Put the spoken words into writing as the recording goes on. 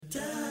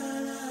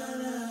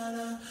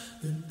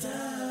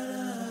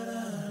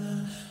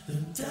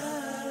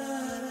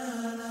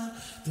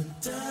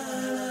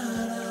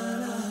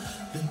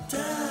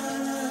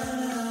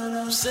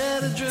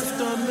Led adrift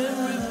on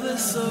memory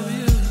bliss of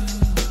you.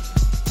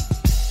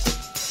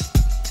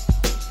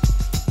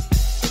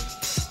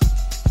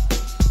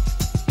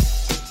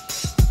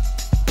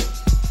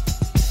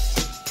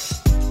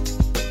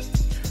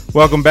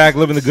 Welcome back,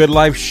 Living the Good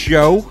Life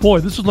show. Boy,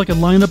 this is like a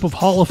lineup of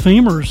Hall of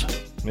Famers.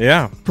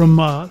 Yeah. From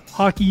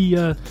hockey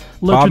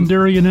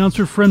legendary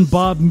announcer friend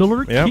Bob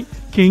Miller, Yep.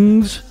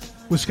 Kings,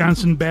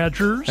 Wisconsin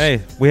Badgers.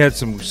 Hey, we had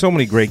so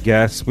many great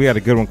guests. We had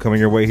a good one coming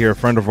your way here. A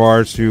friend of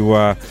ours who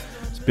has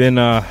been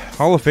a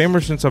Hall of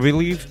Famer since, I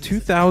believe,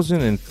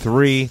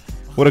 2003.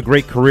 What a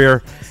great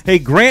career. Hey,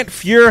 Grant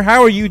Fuhr,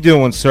 how are you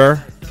doing,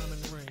 sir?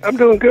 I'm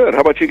doing good.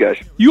 How about you guys?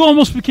 You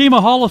almost became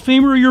a Hall of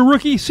Famer your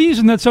rookie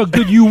season. That's how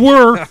good you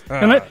were,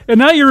 and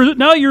now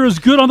you're as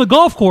good on the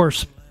golf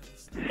course.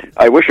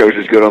 I wish I was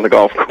as good on the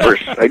golf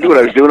course. I knew what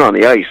I was doing on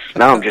the ice.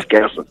 Now I'm just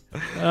guessing.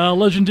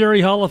 Legendary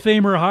Hall of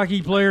Famer,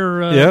 hockey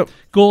player, Yep.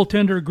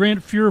 goaltender Grant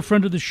Fuhr,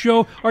 friend of the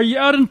show. Are you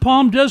out in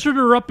Palm Desert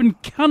or up in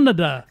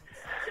Canada?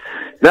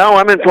 No,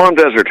 I'm in Palm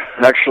Desert,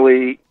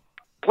 actually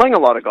playing a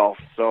lot of golf,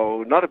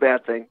 so not a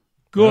bad thing.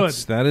 Good.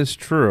 That is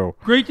true.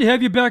 Great to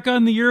have you back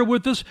on the air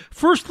with us.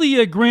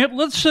 Firstly, Grant,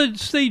 let's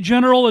stay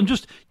general and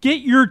just get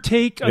your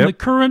take on the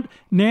current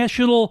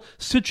national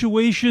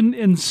situation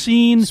and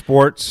scene.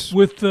 Sports.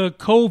 With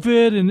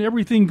COVID and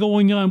everything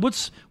going on.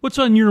 What's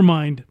on your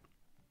mind?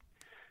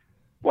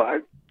 Well,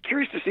 I'm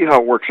curious to see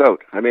how it works out.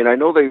 I mean, I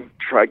know they've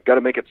got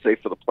to make it safe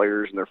for the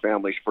players and their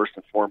families first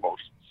and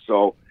foremost.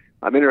 So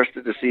I'm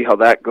interested to see how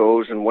that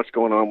goes and what's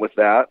going on with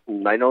that.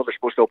 And I know they're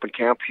supposed to open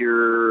camp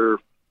here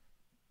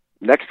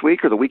next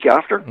week or the week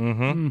after.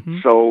 Mm-hmm.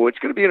 So it's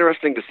going to be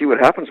interesting to see what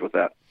happens with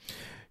that.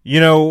 You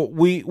know,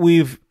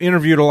 we've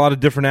interviewed a lot of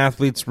different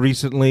athletes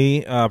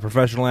recently,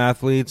 professional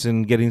athletes,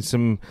 and getting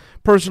some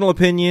personal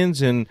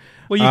opinions. And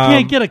well, you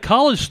can't get a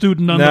college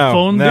student on the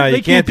phone. No,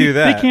 you can't do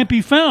that. They can't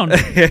be found.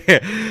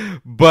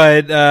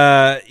 But,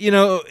 you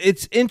know,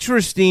 it's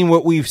interesting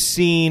what we've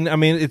seen. I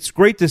mean, it's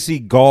great to see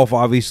golf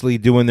obviously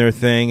doing their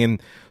thing.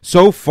 And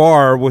so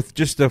far, with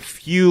just a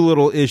few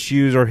little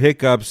issues or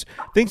hiccups,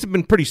 things have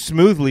been pretty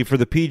smoothly for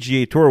the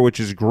PGA Tour, which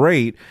is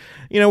great.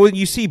 You know, when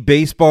you see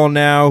baseball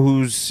now,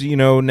 who's, you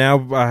know, now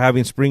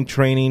having spring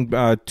training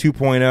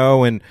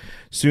 2.0 and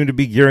soon to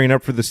be gearing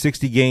up for the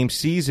 60-game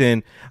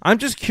season, I'm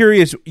just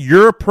curious,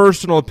 your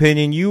personal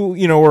opinion.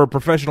 You know, were a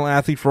professional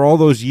athlete for all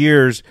those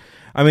years.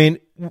 I mean,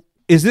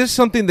 is this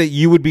something that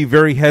you would be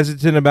very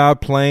hesitant about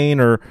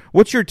playing, or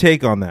what's your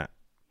take on that?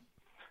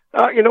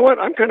 You know what?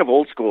 I'm kind of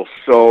old school.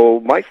 So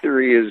my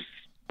theory is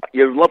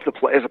you'd love to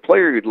play. As a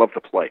player, you'd love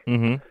to play.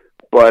 Mm-hmm.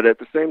 But at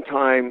the same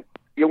time,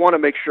 you want to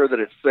make sure that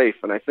it's safe.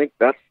 And I think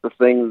that's the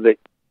thing that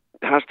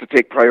has to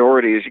take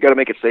priority is you got to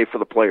make it safe for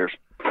the players.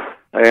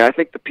 I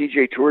think the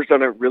PGA Tour's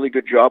done a really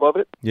good job of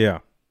it. Yeah.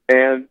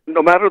 And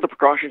no matter the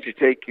precautions you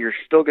take, you're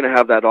still going to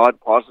have that odd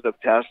positive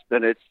test.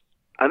 And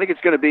I think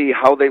it's going to be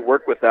how they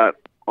work with that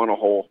on a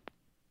whole.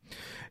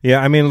 Yeah,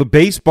 I mean, the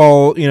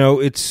baseball, you know,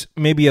 it's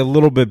maybe a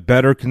little bit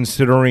better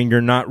considering you're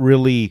not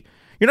really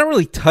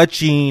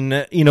touching,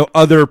 you know,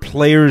 other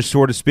players,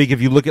 so to speak.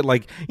 If you look at,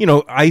 like, you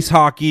know, ice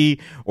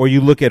hockey or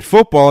you look at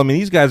football, I mean,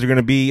 these guys are going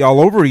to be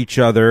all over each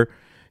other.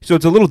 So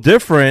it's a little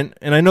different.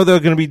 And I know they're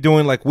going to be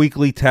doing like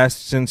weekly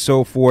tests and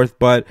so forth,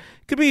 but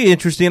it could be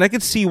interesting. I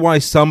could see why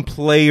some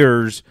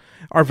players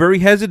are very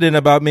hesitant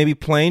about maybe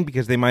playing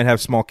because they might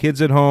have small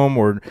kids at home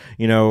or,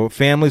 you know,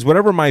 families,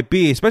 whatever it might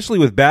be. Especially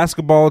with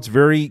basketball, it's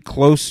very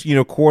close, you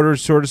know,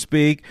 quarters, so to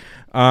speak,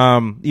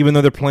 even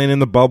though they're playing in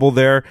the bubble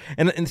there.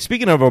 And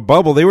speaking of a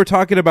bubble, they were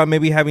talking about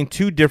maybe having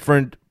two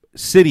different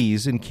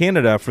cities in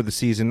Canada for the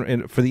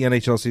season, for the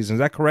NHL season. Is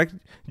that correct?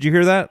 Did you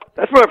hear that?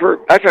 That's what I've heard.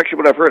 That's actually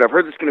what I've heard. I've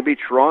heard it's going to be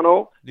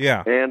Toronto.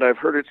 Yeah. And I've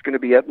heard it's going to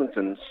be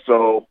Edmonton.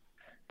 So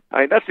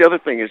that's the other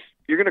thing is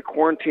you're going to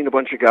quarantine a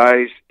bunch of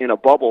guys in a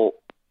bubble.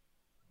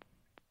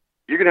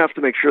 You're going to have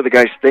to make sure the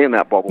guys stay in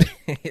that bubble.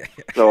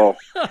 So,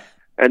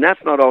 and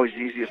that's not always the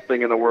easiest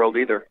thing in the world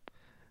either.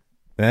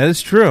 That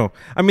is true.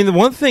 I mean, the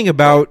one thing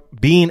about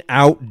being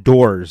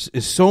outdoors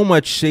is so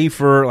much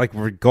safer, like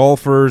for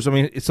golfers. I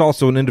mean, it's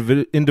also an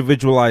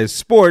individualized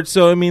sport.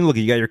 So, I mean, look,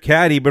 you got your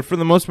caddy, but for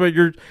the most part,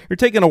 you're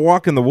taking a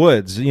walk in the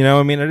woods. You know,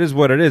 I mean, it is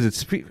what it is.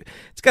 It's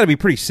got to be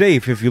pretty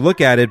safe if you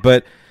look at it,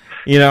 but,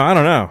 you know, I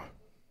don't know.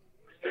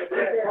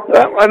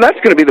 And that's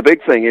going to be the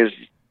big thing is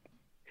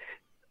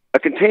a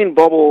contained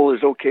bubble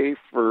is okay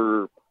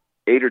for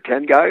 8 or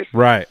 10 guys.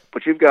 Right.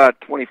 But you've got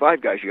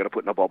 25 guys you got to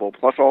put in a bubble,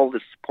 plus all the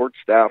support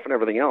staff and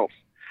everything else.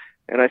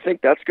 And I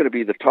think that's going to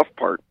be the tough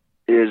part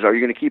is are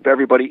you going to keep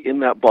everybody in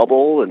that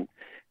bubble, and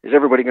is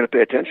everybody going to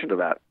pay attention to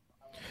that?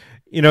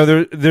 You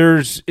know,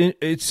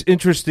 it's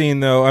interesting,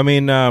 though. I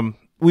mean,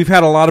 we've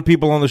had a lot of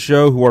people on the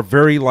show who are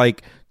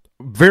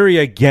very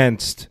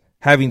against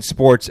having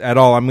sports at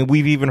all. I mean,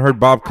 we've even heard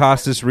Bob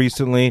Costas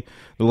recently,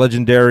 the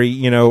legendary,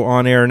 you know,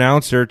 on-air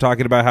announcer,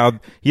 talking about how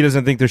he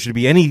doesn't think there should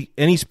be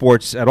any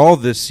sports at all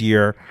this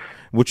year,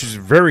 which is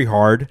very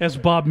hard. As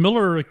Bob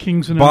Miller, a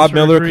Kings announcer, Bob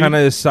Miller agreed. kind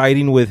of is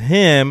siding with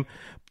him.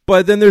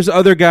 But then there's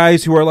other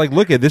guys who are like,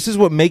 look, this is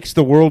what makes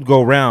the world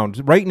go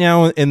round. Right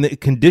now, in the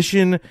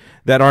condition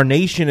that our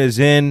nation is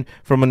in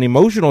from an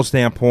emotional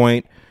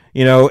standpoint,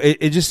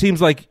 it just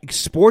seems like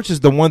sports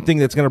is the one thing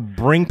that's going to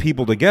bring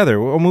people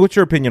together. I mean, what's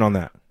your opinion on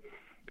that?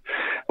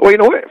 Well, you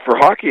know what? For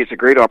hockey, it's a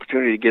great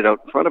opportunity to get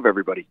out in front of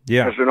everybody.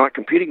 Yeah. Because they're not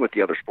competing with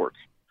the other sports.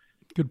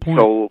 Good point.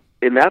 So,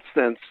 in that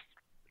sense,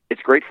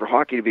 it's great for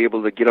hockey to be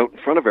able to get out in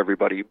front of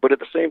everybody. But at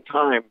the same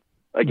time,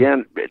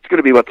 again, it's going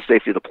to be about the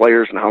safety of the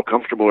players and how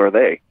comfortable are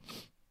they.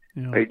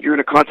 Yeah. You're in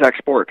a contact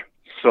sport.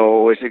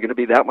 So, is it going to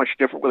be that much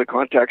different with a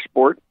contact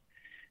sport?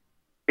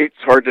 It's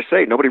hard to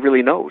say. Nobody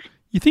really knows.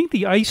 You think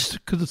the ice,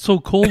 because it's so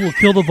cold, will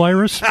kill the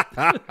virus?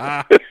 That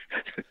I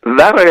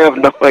have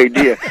no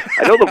idea.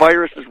 I know the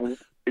virus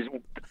is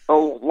a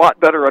lot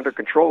better under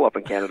control up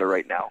in Canada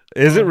right now.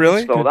 Is it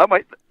really? So that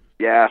might,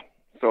 yeah.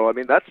 So, I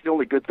mean, that's the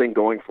only good thing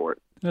going for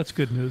it. That's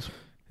good news.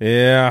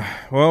 Yeah,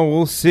 well,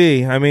 we'll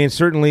see. I mean,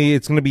 certainly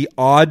it's going to be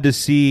odd to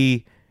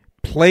see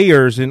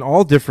players in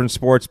all different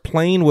sports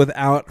playing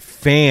without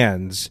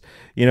fans.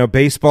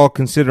 Baseball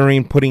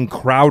considering putting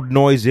crowd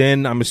noise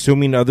in. I'm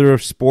assuming other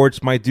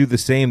sports might do the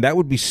same. That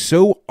would be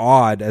so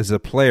odd as a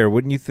player,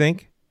 wouldn't you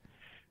think?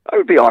 That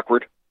would be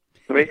awkward.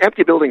 I mean,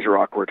 empty buildings are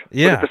awkward.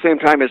 Yeah. But at the same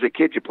time, as a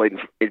kid, you played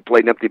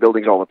in empty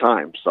buildings all the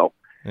time. So,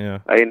 yeah.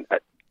 I mean,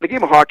 the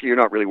game of hockey, you're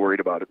not really worried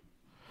about it.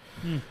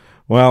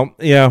 Well,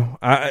 yeah,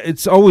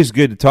 it's always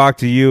good to talk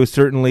to you,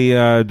 certainly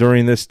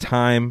during this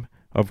time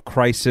of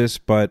crisis.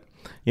 But,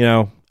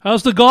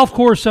 how's the golf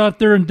course out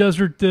there in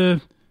Desert?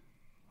 Desert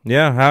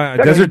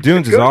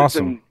Dunes is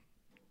awesome.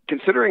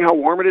 Considering how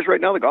warm it is right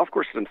now, the golf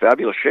course is in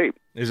fabulous shape.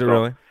 Is it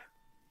really?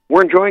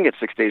 We're enjoying it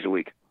 6 days a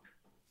week.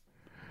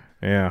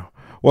 Yeah.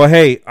 Well,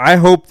 hey, I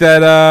hope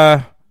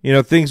that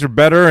things are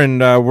better,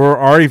 and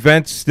our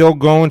event's still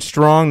going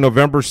strong.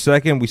 November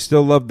 2nd, we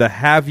still love to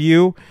have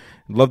you.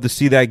 Love to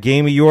see that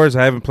game of yours.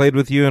 I haven't played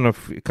with you in a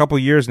couple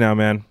years now,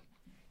 man.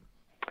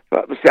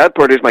 The sad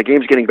part is my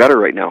game's getting better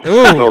right now.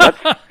 Ooh. So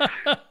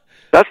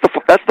that's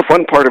the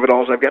fun part of it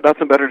all. Is I've got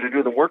nothing better to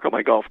do than work on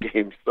my golf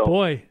game. So.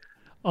 Boy,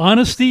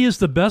 honesty is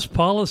the best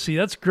policy.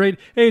 That's great.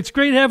 Hey, it's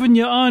great having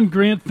you on,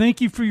 Grant. Thank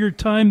you for your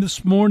time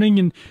this morning.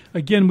 And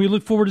again, we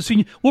look forward to seeing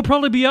you. We'll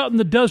probably be out in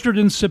the desert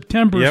in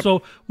September,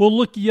 so we'll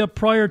look you up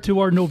prior to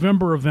our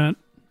November event.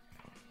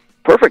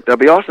 Perfect. That'd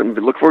be awesome.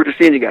 Look forward to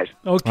seeing you guys.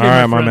 Okay, all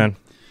right, my man.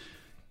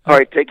 All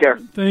right, take care.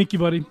 Thank you,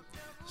 buddy.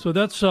 So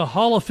that's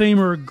Hall of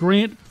Famer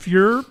Grant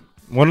Fuhr.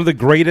 One of the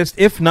greatest,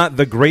 if not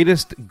the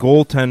greatest,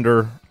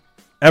 goaltender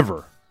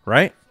ever,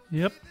 right?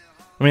 Yep.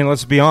 I mean,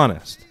 let's be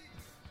honest.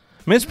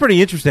 I mean, it's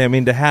pretty interesting. I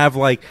mean, to have,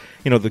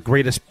 the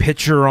greatest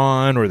pitcher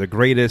on or the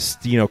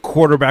greatest,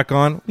 quarterback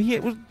on. He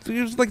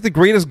was like the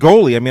greatest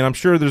goalie. I mean, I'm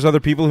sure there's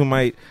other people who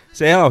might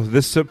say, oh,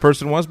 this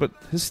person was, but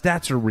his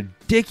stats are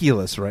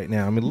ridiculous right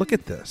now. I mean, look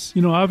at this.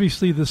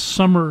 Obviously the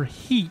summer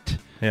heat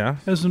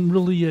hasn't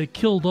really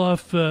killed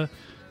off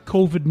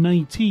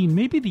COVID-19.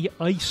 Maybe the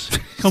ice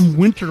come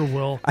winter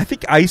will. I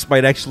think ice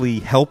might actually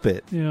help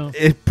it. Yeah.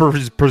 It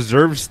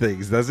preserves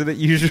things, doesn't it,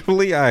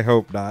 usually? I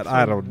hope not.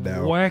 I don't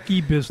know.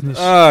 Wacky business.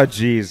 Oh,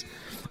 jeez.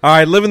 All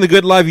right, living the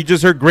good life. You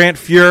just heard Grant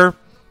Fuhr,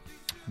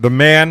 the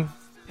man,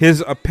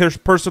 his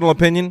personal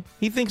opinion.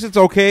 He thinks it's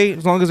okay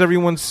as long as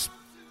everyone's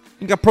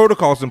got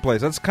protocols in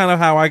place. That's kind of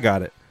how I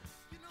got it.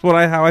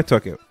 That's how I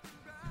took it.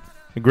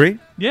 Agree?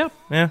 Yeah.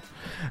 Yeah.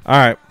 All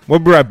right. We'll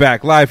be right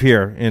back live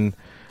here in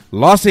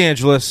Los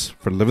Angeles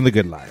for Living the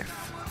Good Life.